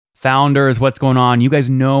Founders, what's going on? You guys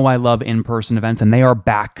know I love in-person events, and they are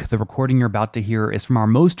back. The recording you're about to hear is from our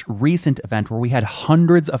most recent event where we had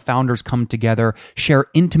hundreds of founders come together, share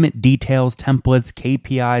intimate details, templates,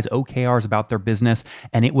 KPIs, OKRs about their business,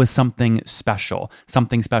 and it was something special.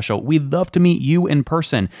 We'd love to meet you in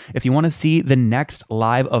person. If you want to see the next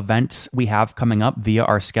live events we have coming up via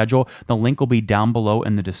our schedule, the link will be down below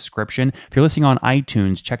in the description. If you're listening on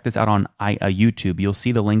iTunes, check this out on YouTube. You'll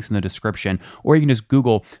see the links in the description, or you can just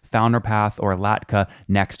Google Founder Path or Latka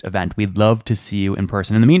next event. We'd love to see you in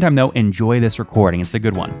person. In the meantime, though, enjoy this recording. It's a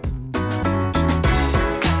good one.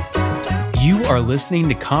 You are listening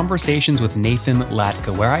to Conversations with Nathan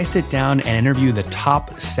Latka, where I sit down and interview the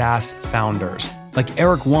top SaaS founders, like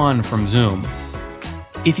Eric Yuan from Zoom.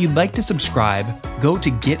 If you'd like to subscribe, go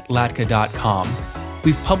to getlatka.com.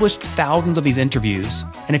 We've published thousands of these interviews,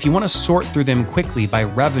 and if you want to sort through them quickly by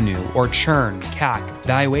revenue or churn, CAC,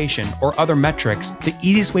 valuation, or other metrics, the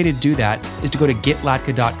easiest way to do that is to go to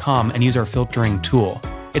getlatka.com and use our filtering tool.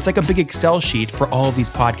 It's like a big Excel sheet for all of these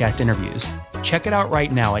podcast interviews. Check it out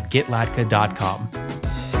right now at getlatka.com.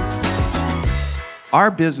 Our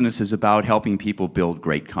business is about helping people build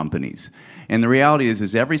great companies. And the reality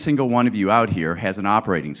is every single one of you out here has an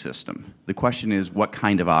operating system. The question is, what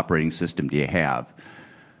kind of operating system do you have?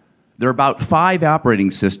 There are about 5 operating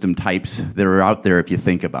system types that are out there if you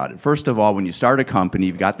think about it. First of all, when you start a company,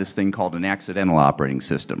 you've got this thing called an accidental operating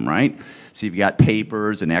system, right? So you've got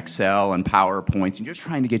papers and Excel and PowerPoints, and you're just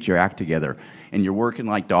trying to get your act together. And you're working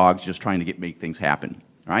like dogs just trying to make things happen,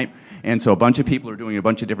 right? And so a bunch of people are doing a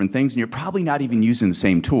bunch of different things, and you're probably not even using the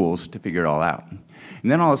same tools to figure it all out. And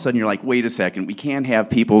then all of a sudden you're like, wait a second, we can't have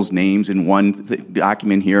people's names in one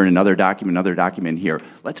document here and another document here.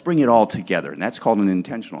 Let's bring it all together. And that's called an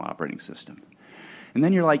intentional operating system. And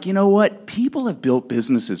then you're like, you know what? People have built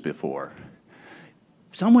businesses before.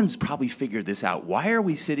 Someone's probably figured this out. Why are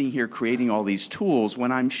we sitting here creating all these tools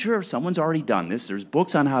when I'm sure someone's already done this? There's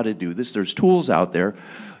books on how to do this. There's tools out there.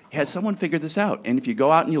 Has someone figured this out? And if you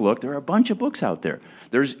go out and you look, there are a bunch of books out there.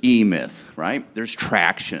 There's E-Myth, right? There's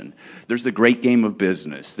Traction. There's The Great Game of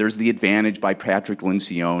Business. There's The Advantage by Patrick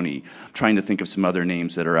Lencioni. I'm trying to think of some other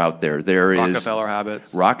names that are out there. There is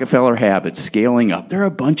Rockefeller Habits, Scaling Up. There are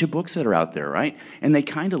a bunch of books that are out there, right? And they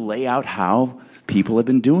kind of lay out how people have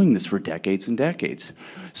been doing this for decades and decades.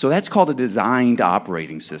 So that's called a designed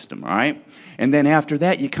operating system, all right? And then after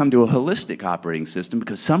that, you come to a holistic operating system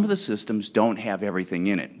because some of the systems don't have everything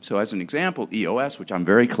in it. So as an example, EOS, which I'm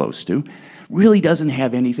very close to, really doesn't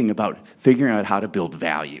have anything about figuring out how to build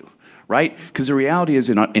value, right? Because the reality is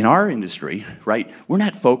in our industry, right, we're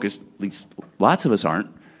not focused, at least lots of us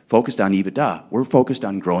aren't, focused on EBITDA. We're focused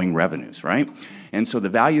on growing revenues, right? And so the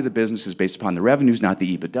value of the business is based upon the revenues, not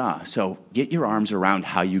the EBITDA. So get your arms around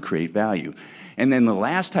how you create value. And then the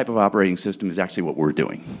last type of operating system is actually what we're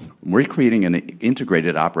doing. We're creating an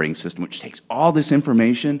integrated operating system which takes all this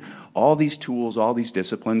information, all these tools, all these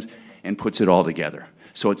disciplines, and puts it all together.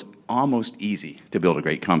 So it's almost easy to build a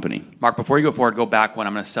great company. Mark, before you go forward, go back one.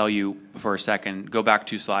 I'm going to sell you for a second. Go back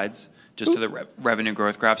 2 slides, just to the revenue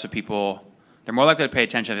growth graph, so people, they're more likely to pay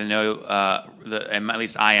attention if they know, and at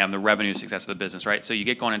least I am, the revenue success of the business, right? So you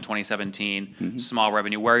get going in 2017, small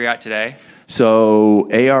revenue. Where are you at today? So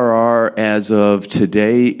ARR as of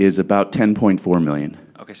today is about 10.4 million.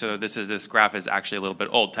 Okay, so this graph is actually a little bit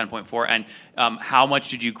old, 10.4. And how much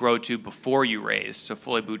did you grow to before you raised, so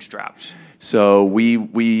fully bootstrapped? So we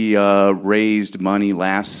raised money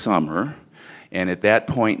last summer, and at that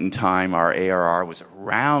point in time, our ARR was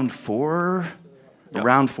around 4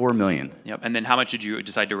 million. Yep. And then how much did you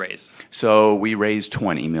decide to raise? So we raised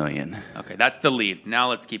 20 million. Okay, that's the lead. Now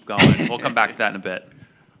let's keep going. We'll come back to that in a bit.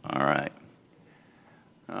 All right.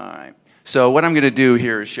 So what I'm going to do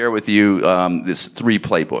here is share with you this 3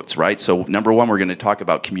 playbooks, right? So number 1, we're going to talk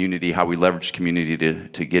about community, how we leverage community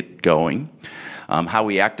to get going, how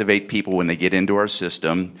we activate people when they get into our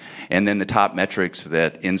system, and then the top metrics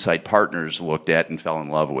that Insight Partners looked at and fell in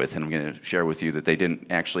love with. And I'm going to share with you that they didn't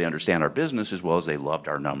actually understand our business as well as they loved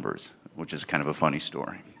our numbers, which is kind of a funny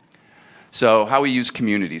story. So how we use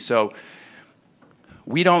community. So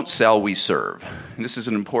we don't sell, we serve. And this is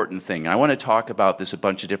an important thing. I want to talk about this a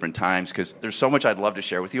bunch of different times because there's so much I'd love to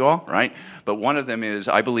share with you all, right? But one of them is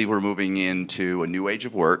I believe we're moving into a new age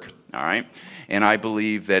of work, all right? And I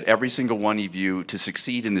believe that every single one of you, to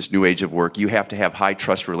succeed in this new age of work, you have to have high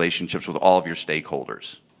trust relationships with all of your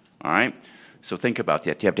stakeholders, all right? So think about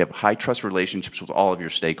that. You have to have high trust relationships with all of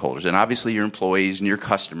your stakeholders. And obviously your employees and your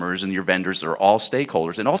customers and your vendors are all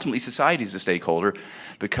stakeholders. And ultimately society is a stakeholder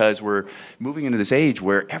because we're moving into this age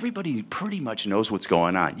where everybody pretty much knows what's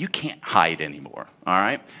going on. You can't hide anymore, all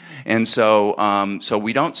right? And so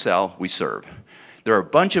we don't sell, we serve. There are a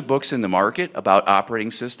bunch of books in the market about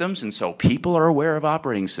operating systems, and so people are aware of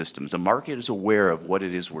operating systems. The market is aware of what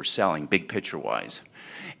it is we're selling, big picture-wise.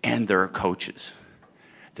 And there are coaches.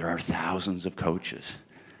 There are thousands of coaches,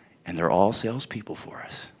 and they're all salespeople for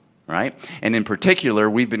us, right? And in particular,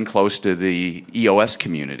 we've been close to the EOS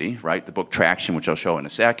community, right? The book Traction, which I'll show in a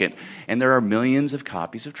second, and there are millions of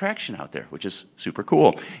copies of Traction out there, which is super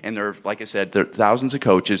cool. And there are, like I said, there are thousands of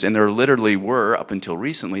coaches, and there literally were, up until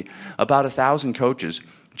recently, about 1,000 coaches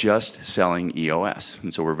just selling EOS.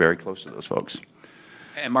 And so we're very close to those folks.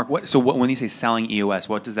 And Mark, when you say selling EOS,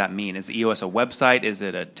 what does that mean? Is the EOS a website? Is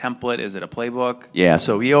it a template? Is it a playbook? Yeah,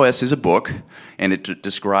 so EOS is a book, and it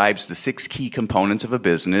describes the 6 key components of a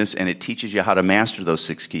business, and it teaches you how to master those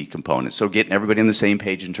 6 key components. So getting everybody on the same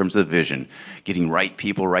page in terms of the vision, getting right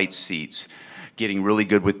people, right seats, getting really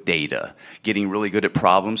good with data, getting really good at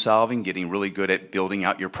problem solving, getting really good at building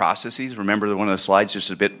out your processes. Remember one of the slides just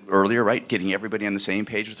a bit earlier, right? Getting everybody on the same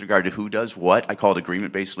page with regard to who does what. I call it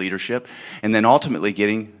agreement-based leadership. And then ultimately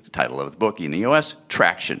getting, the title of the book in the EOS,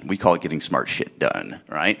 traction. We call it getting smart shit done,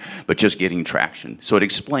 right? But just getting traction. So it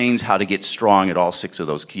explains how to get strong at all 6 of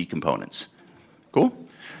those key components. Cool?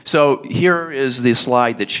 So here is the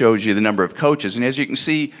slide that shows you the number of coaches. And as you can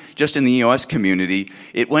see, just in the EOS community,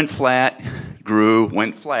 it went flat, grew,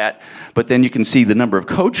 went flat. But then you can see the number of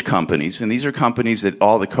coach companies. And these are companies that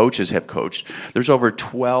all the coaches have coached. There's over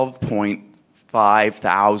 12.5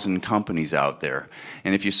 thousand companies out there.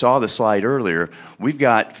 And if you saw the slide earlier, we've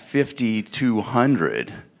got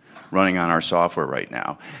 5,200 running on our software right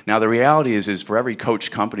now. Now, the reality is for every coach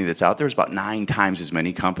company that's out there, there's about 9 times as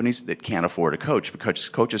many companies that can't afford a coach, because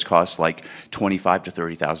coaches cost like $25,000 to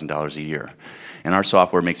 $30,000 a year. And our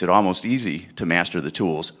software makes it almost easy to master the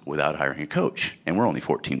tools without hiring a coach. And we're only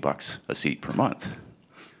 $14 a seat per month.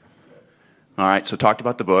 All right, so talked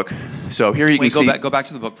about the book. So here you can see. Go back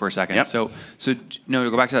to the book for a second. Yep. So no,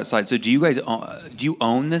 go back to that slide. So do you guys do you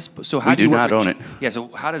own this? So how We do you do work not with- own it. Yeah. So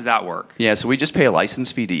how does that work? Yeah, so we just pay a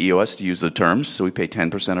license fee to EOS to use the terms. So we pay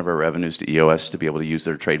 10% of our revenues to EOS to be able to use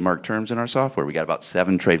their trademark terms in our software. We got about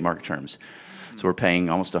 7 trademark terms. So we're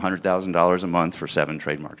paying almost $100,000 a month for 7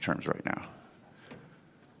 trademark terms right now.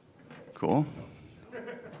 Cool?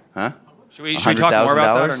 Huh? Should we talk more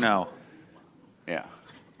about that or no? Yeah.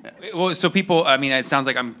 Well, so people, I mean, it sounds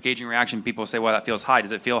like I'm gauging reaction. People say, well, that feels high.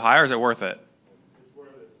 Does it feel high or is it worth it? It's worth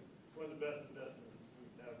it. It's one of the best investments we've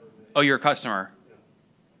ever made. Oh, you're a customer?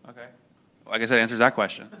 Yeah. Okay. Well, I guess that answers that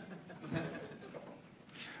question.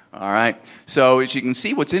 All right. So as you can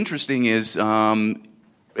see, what's interesting is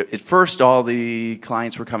at first all the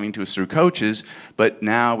clients were coming to us through coaches, but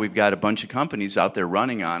now we've got a bunch of companies out there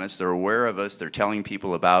running on us. They're aware of us. They're telling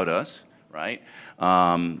people about us, right?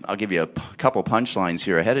 I'll give you a couple punchlines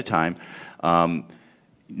here ahead of time.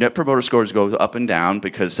 Net Promoter Scores go up and down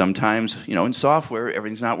because sometimes, in software,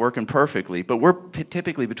 everything's not working perfectly, but we're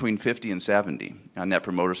typically between 50 and 70 on Net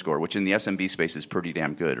Promoter Score, which in the SMB space is pretty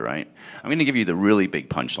damn good, right? I'm going to give you the really big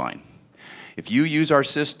punchline. If you use our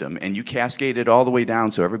system and you cascade it all the way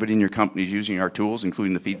down so everybody in your company is using our tools,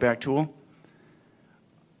 including the feedback tool,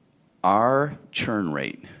 our churn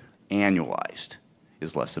rate, annualized,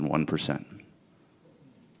 is less than 1%.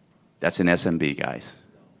 That's an SMB, guys.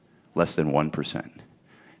 Less than 1%.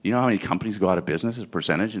 You know how many companies go out of business as a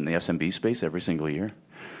percentage in the SMB space every single year?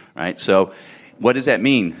 Right? So what does that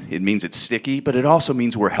mean? It means it's sticky, but it also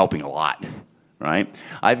means we're helping a lot. Right?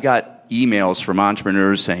 I've got emails from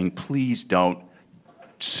entrepreneurs saying, please don't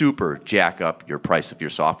super jack up your price of your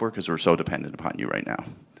software because we're so dependent upon you right now.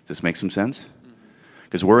 Does this make some sense?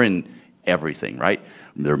 Because we're in everything, right?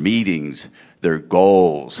 Their meetings, their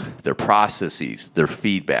goals, their processes, their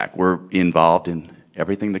feedback. We're involved in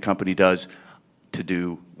everything the company does to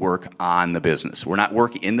do work on the business. We're not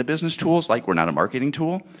working in the business tools, like we're not a marketing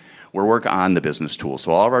tool. We're work on the business tools.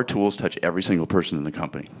 So all of our tools touch every single person in the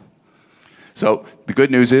company. So the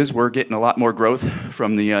good news is we're getting a lot more growth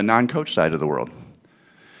from the non-coach side of the world.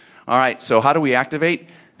 All right, so how do we activate?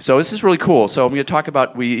 So this is really cool. So I'm going to talk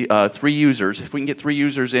about 3 users. If we can get 3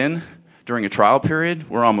 users in during a trial period,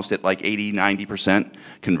 we're almost at like 80, 90%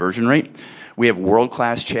 conversion rate. We have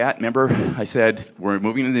world-class chat. Remember, I said we're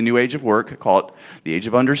moving into the new age of work. I call it the age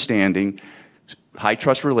of understanding.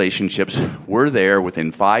 High-trust relationships. We're there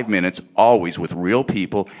within 5 minutes, always with real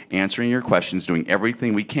people, answering your questions, doing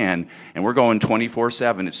everything we can. And we're going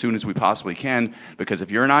 24/7 as soon as we possibly can, because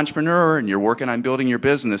if you're an entrepreneur and you're working on building your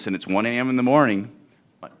business and it's 1 a.m. in the morning,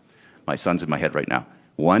 my son's in my head right now.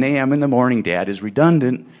 1 a.m. in the morning, Dad is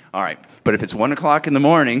redundant. All right, but if it's 1 o'clock in the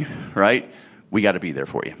morning, right, we got to be there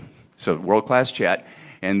for you. So world-class chat,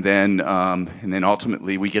 and then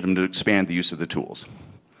ultimately we get them to expand the use of the tools.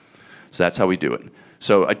 So that's how we do it.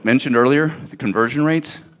 So I mentioned earlier the conversion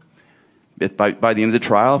rates. By the end of the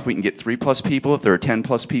trial, if we can get 3+ people, if there are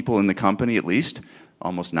 10+ people in the company at least,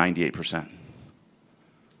 almost 98%.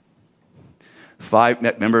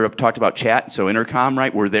 Remember I talked about chat, so intercom,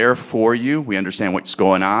 right? We're there for you. We understand what's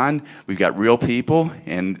going on. We've got real people,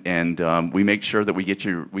 and we make sure that we get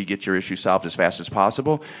your issue solved as fast as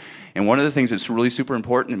possible. And one of the things that's really super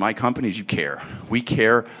important in my company is you care. We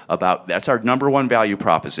care about, that's our number one value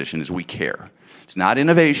proposition, is we care. It's not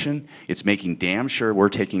innovation, it's making damn sure we're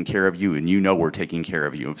taking care of you and you know we're taking care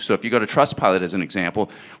of you. So if you go to Trustpilot as an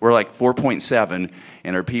example, we're like 4.7,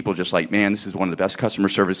 and our people just like, man, this is one of the best customer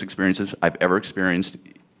service experiences I've ever experienced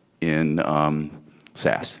in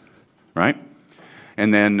SaaS, right?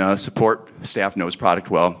 And then support staff knows product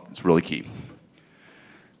well. It's really key.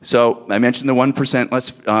 So I mentioned the 1%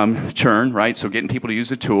 less churn, right? So getting people to use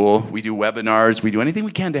the tool. We do webinars. We do anything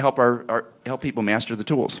we can to help help people master the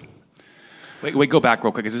tools. Wait, go back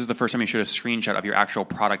real quick, because this is the first time you showed a screenshot of your actual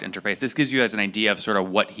product interface. This gives you guys an idea of sort of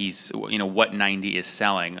what what 90 is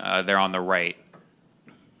selling there on the right.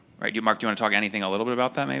 Right, Mark, do you want to talk anything a little bit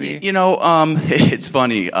about that, maybe? It's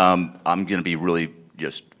funny. I'm going to be really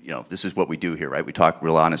just, this is what we do here, right? We talk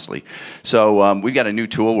real honestly. So we've got a new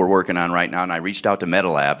tool we're working on right now, and I reached out to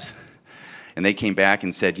MetaLabs, and they came back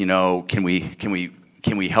and said, can we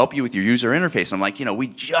help you with your user interface? And I'm like, we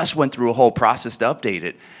just went through a whole process to update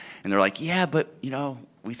it. And they're like, yeah, but,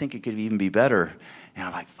 we think it could even be better. And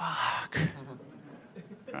I'm like, fuck.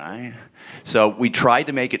 Right? So we tried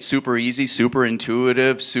to make it super easy, super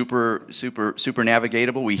intuitive, super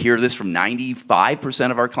navigatable. We hear this from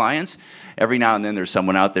 95% of our clients. Every now and then there's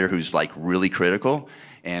someone out there who's like really critical,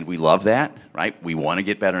 and we love that, right? We want to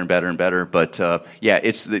get better and better and better. But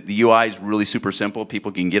it's the UI is really super simple.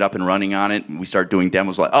 People can get up and running on it, and we start doing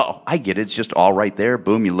demos like, oh, I get it. It's just all right there.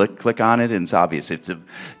 Boom, you click on it, and it's obvious. It's a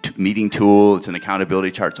meeting tool. It's an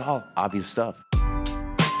accountability chart. It's all obvious stuff.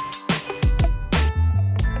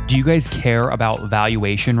 Do you guys care about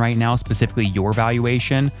valuation right now, specifically your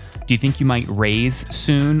valuation? Do you think you might raise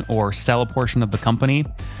soon or sell a portion of the company?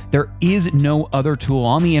 There is no other tool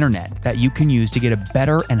on the internet that you can use to get a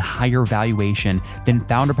better and higher valuation than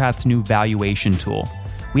FounderPath's new valuation tool.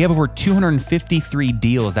 We have over 253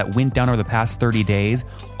 deals that went down over the past 30 days,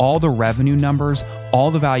 all the revenue numbers,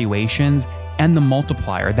 all the valuations, and the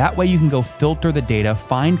multiplier. That way you can go filter the data,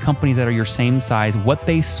 find companies that are your same size, what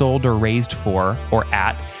they sold or raised for or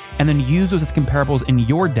at, and then use those as comparables in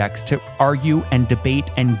your decks to argue and debate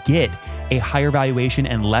and get a higher valuation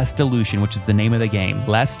and less dilution, which is the name of the game,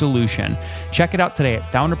 less dilution. Check it out today at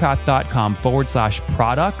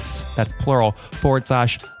founderpath.com/products, that's plural,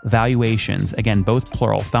 /valuations. Again, both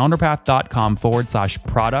plural,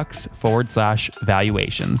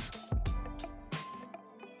 founderpath.com/products/valuations.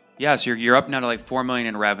 Yeah, so you're up now to like $4 million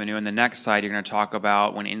in revenue, and the next slide you're going to talk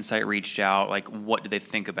about when Insight reached out, like what did they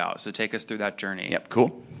think about? So take us through that journey. Yep,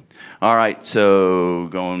 cool. All right, so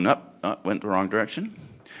going up, went the wrong direction.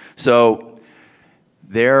 So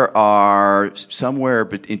there are somewhere,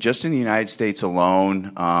 but just in the United States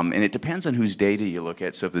alone, and it depends on whose data you look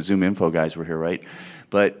at. So if the ZoomInfo guys were here, right?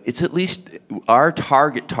 But it's at least our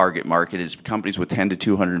target market is companies with 10 to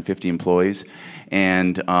 250 employees,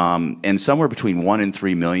 and somewhere between 1 and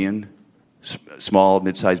 3 million small,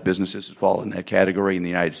 mid-sized businesses fall in that category in the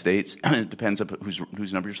United States. It depends on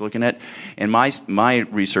whose numbers you're looking at. And my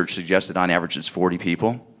research suggested on average it's 40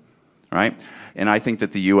 people, right? And I think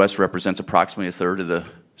that the U.S. represents approximately a third of the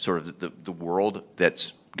sort of the world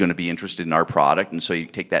that's going to be interested in our product, and so you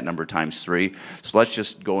take that number times 3. So let's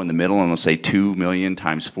just go in the middle and let's say 2 million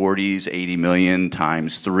times 40s, 80 million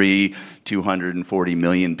times 3, 240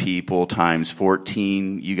 million people times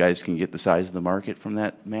 14. You guys can get the size of the market from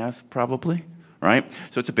that math, probably, right?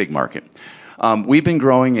 So it's a big market. We've been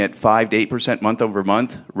growing at 5 to 8% month over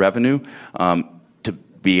month revenue. To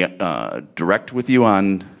be direct with you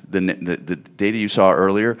on the data you saw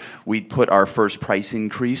earlier, we put our first price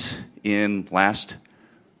increase in last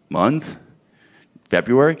month,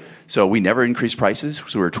 February. So we never increased prices.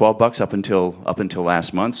 So we were $12 up until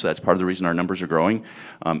last month. So that's part of the reason our numbers are growing.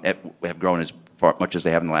 Have grown as much as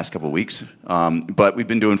they have in the last couple of weeks. But we've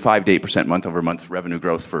been doing 5 to 8% month over month revenue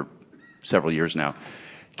growth for several years now.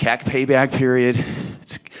 CAC payback period.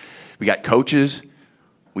 We got coaches.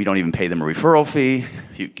 We don't even pay them a referral fee.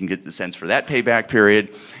 You can get the sense for that payback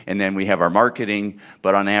period. And then we have our marketing.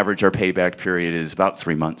 But on average, our payback period is about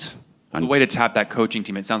 3 months. The way to tap that coaching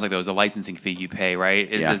team, it sounds like there was a licensing fee you pay,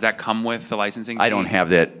 right? Yeah. Does that come with the licensing fee? I don't have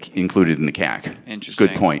that included in the CAC. Interesting.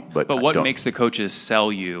 Good point. But what makes the coaches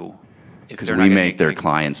sell you because they're we not gonna make their make-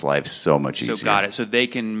 clients' lives so much easier. So got it. So they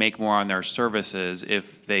can make more on their services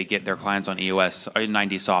if they get their clients on EOS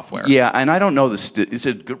 90 software. Yeah, and I don't know this. It's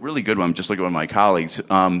a really good one. I'm just looking at one of my colleagues.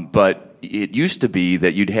 But it used to be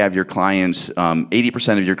that you'd have your clients.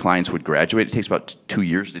 80% of your clients would graduate. It takes about 2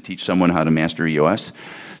 years to teach someone how to master EOS.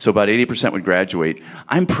 So about 80% would graduate.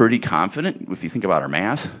 I'm pretty confident, if you think about our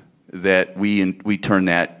math, that we turn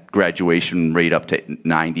that graduation rate up to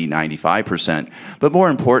 90, 95%. But more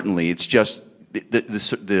importantly, it's just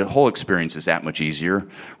the whole experience is that much easier,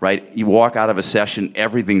 right? You walk out of a session,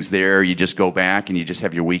 everything's there. You just go back and you just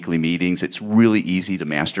have your weekly meetings. It's really easy to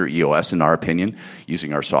master EOS, in our opinion,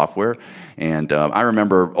 using our software. And I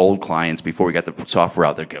remember old clients, before we got the software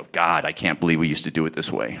out, they'd go, God, I can't believe we used to do it this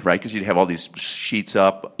way, right? Because you'd have all these sheets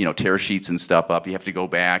up, tear sheets and stuff up. You have to go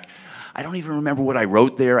back. I don't even remember what I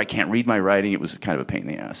wrote there. I can't read my writing. It was kind of a pain in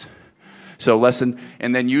the ass. So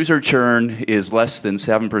and then user churn is less than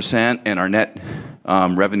 7%, and our net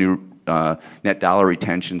revenue, net dollar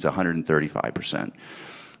retention is 135%.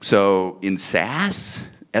 So in SaaS,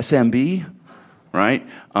 SMB, right?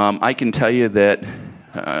 I can tell you that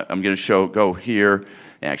I'm going to go here.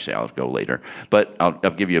 Actually, I'll go later, but I'll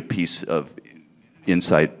give you a piece of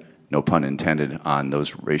insight, no pun intended, on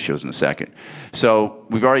those ratios in a second. So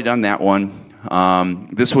we've already done that one.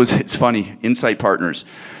 It's funny, Insight Partners.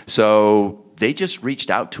 So they just reached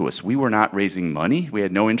out to us. We were not raising money. We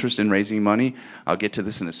had no interest in raising money. I'll get to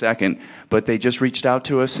this in a second. But they just reached out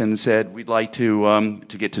to us and said, we'd like to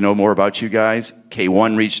get to know more about you guys.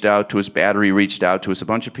 K1 reached out to us. Battery reached out to us. A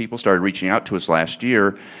bunch of people started reaching out to us last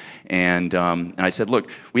year. And I said,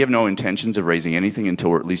 look, we have no intentions of raising anything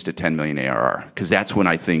until we're at least at 10 million ARR. Because that's when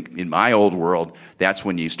I think, in my old world, that's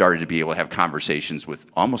when you started to be able to have conversations with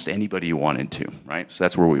almost anybody you wanted to, right? So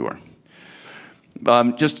that's where we were.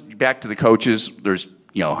 Just back to the coaches, there's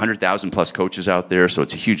 100,000 plus coaches out there, so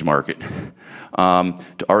it's a huge market.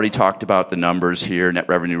 Already talked about the numbers here, net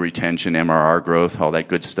revenue retention, MRR growth, all that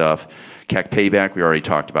good stuff. CAC payback, we already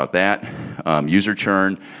talked about that. User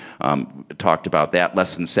churn, talked about that,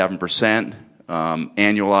 less than 7%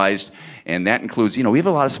 annualized, and that includes, we have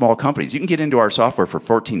a lot of small companies. You can get into our software for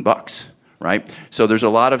 $14, right? So there's a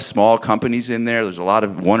lot of small companies in there. There's a lot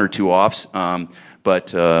of one or two offs, but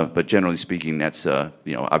generally speaking, that's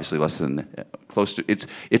obviously less than close to.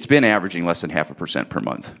 It's been averaging less than 0.5% per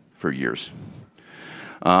month for years.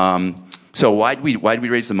 So why'd we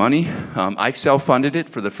raise the money? I self-funded it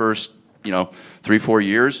for the first 3-4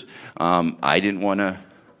 years. I didn't want to.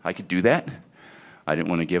 I could do that. I didn't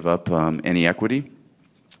want to give up any equity.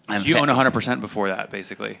 So you own 100% before that,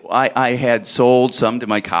 basically. I had sold some to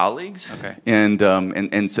my colleagues, okay,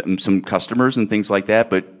 and some customers and things like that.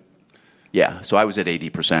 But yeah, so I was at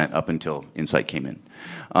 80% up until Insight came in.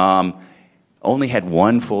 Only had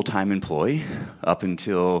one full-time employee up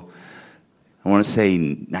until I want to say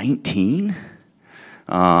 19.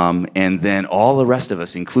 And then all the rest of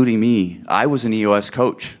us, including me, I was an EOS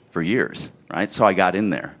coach for years, right? So I got in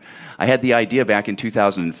there. I had the idea back in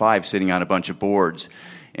 2005, sitting on a bunch of boards,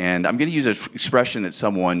 and I'm going to use an expression that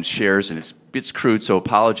someone shares, and it's crude, so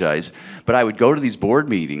apologize. But I would go to these board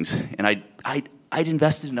meetings, and I'd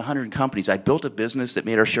invested in 100 companies. I built a business that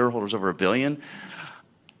made our shareholders over $1 billion.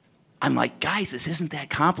 I'm like, guys, this isn't that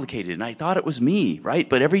complicated. And I thought it was me, right?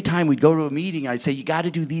 But every time we'd go to a meeting, I'd say, you got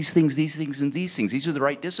to do these things, and these things. These are the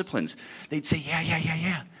right disciplines. They'd say,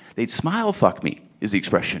 yeah. They'd smile fuck me, is the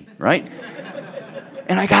expression, right?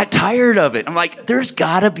 And I got tired of it. I'm like, there's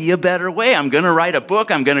got to be a better way. I'm going to write a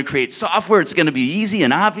book. I'm going to create software. It's going to be easy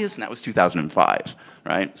and obvious. And that was 2005,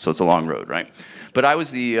 right? So it's a long road, right? But I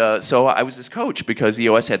was I was this coach because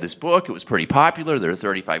EOS had this book. It was pretty popular. There were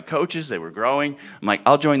 35 coaches. They were growing. I'm like,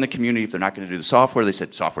 I'll join the community if they're not going to do the software. They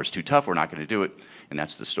said, software's too tough. We're not going to do it. And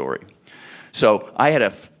that's the story. So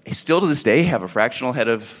I still to this day have a fractional head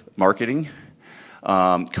of marketing.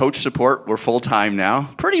 Coach support, we're full-time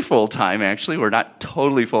now. Pretty full-time, actually. We're not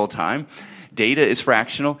totally full-time. Data is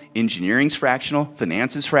fractional. Engineering's fractional.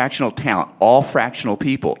 Finance is fractional. Talent, all fractional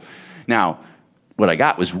people. Now, what I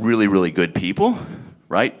got was really, really good people,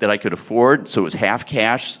 right, that I could afford. So it was half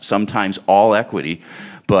cash, sometimes all equity.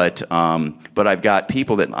 But I've got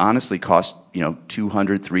people that honestly cost $200,000,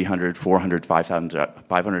 $300,000, $400,000,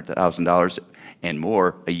 $500,000 and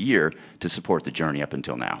more a year to support the journey up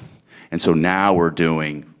until now. And so now we're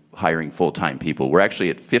hiring full-time people. We're actually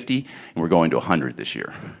at 50, and we're going to 100 this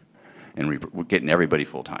year. And we're getting everybody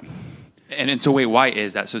full-time. And so wait, why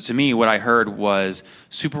is that? So to me, what I heard was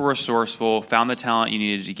super resourceful, found the talent you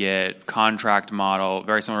needed to get, contract model,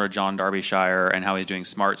 very similar to John Darbyshire and how he's doing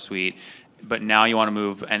Smart Suite. But now you want to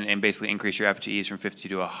move and basically increase your FTEs from 50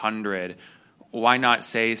 to 100. why not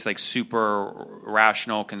say it's like super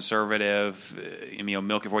rational, conservative,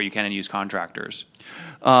 milk it for what you can and use contractors?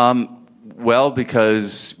 Well,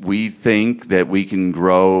 because we think that we can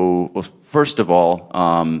grow. Well, first of all,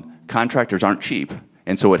 contractors aren't cheap.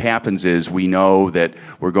 And so what happens is we know that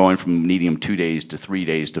we're going from needing them 2 days to 3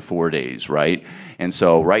 days to 4 days, right? And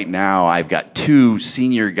so right now I've got 2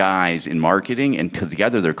 senior guys in marketing, and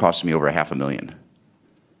together they're costing me over $500,000.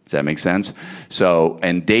 Does that make sense? So,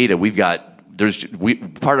 and data,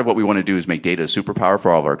 part of what we want to do is make data a superpower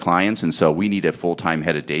for all of our clients, and so we need a full-time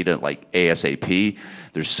head of data like ASAP.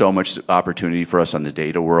 There's so much opportunity for us on the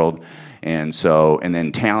data world, and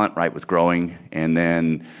then talent, right, with growing, and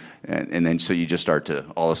then so you just start to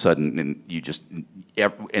all of a sudden, and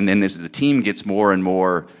then as the team gets more and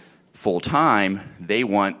more full-time, they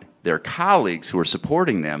want their colleagues who are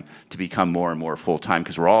supporting them to become more and more full-time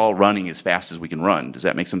because we're all running as fast as we can run. Does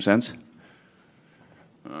that make some sense?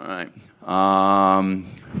 All right.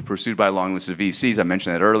 Pursued by a long list of VCs. I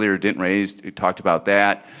mentioned that earlier. Didn't raise. We talked about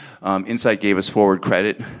that. Insight gave us forward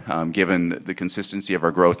credit, given the consistency of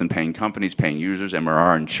our growth in paying companies, paying users,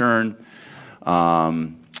 MRR, and churn.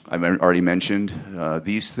 I've already mentioned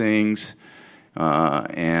these things,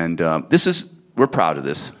 and we're proud of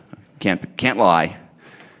this. Can't lie.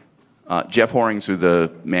 Jeff Horings, who's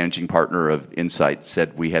the managing partner of Insight,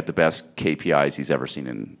 said we had the best KPIs he's ever seen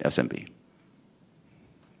in SMB.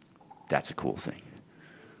 That's a cool thing.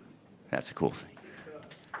 That's a cool thing.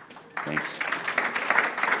 Thanks.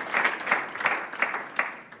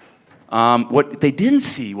 What they didn't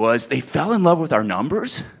see was they fell in love with our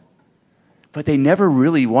numbers, but they never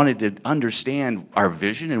really wanted to understand our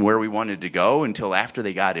vision and where we wanted to go until after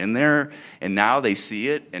they got in there. And now they see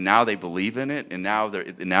it, and now they believe in it, and now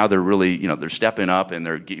they're really, they're stepping up and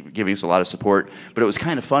they're giving us a lot of support. But it was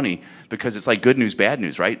kind of funny because it's like good news, bad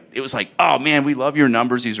news, right? It was like, oh man, we love your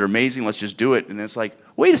numbers. These are amazing. Let's just do it. And it's like,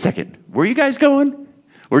 wait a second, where are you guys going?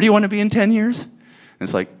 Where do you want to be in 10 years? And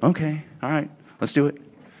it's like, okay, all right, let's do it.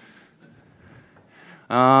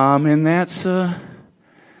 And that's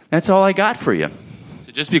all I got for you.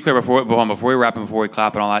 So just to be clear, before we wrap and before we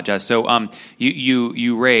clap and all that, Jess. So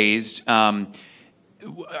you raised. Are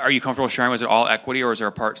you comfortable sharing? Was it all equity or was there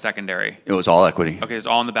a part secondary? It was all equity. Okay, it's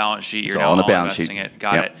all on the balance sheet. It's all on the balance investing sheet. It.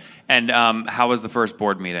 Got it. And how was the first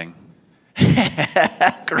board meeting?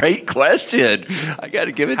 Great question. I got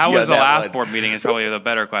to give it to you. How was the last board meeting is probably the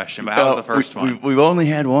better question, but how was the first one? We've only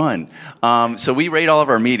had one. So we rate all of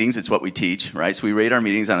our meetings. It's what we teach, right? So we rate our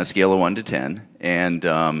meetings on a scale of 1 to 10. And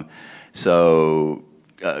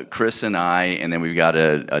Chris and I, and then we've got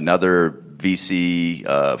another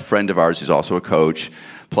VC friend of ours who's also a coach,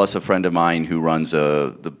 plus a friend of mine who runs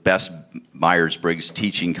the best Myers-Briggs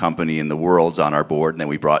teaching company in the world's on our board. And then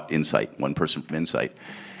we brought Insight, one person from Insight.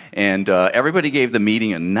 And everybody gave the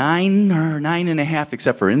meeting a 9 or 9.5,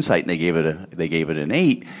 except for Insight, and they gave it an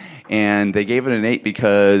 8. And they gave it an 8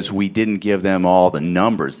 because we didn't give them all the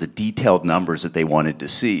numbers, the detailed numbers that they wanted to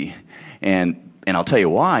see. And I'll tell you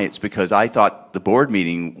why. It's because I thought the board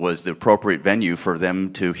meeting was the appropriate venue for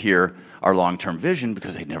them to hear our long-term vision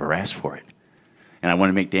because they'd never asked for it. And I want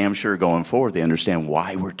to make damn sure going forward they understand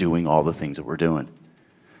why we're doing all the things that we're doing.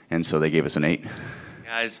 And so they gave us an 8.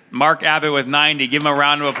 Guys, Mark Abbott with 90. Give him a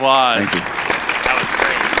round of applause. Thank you.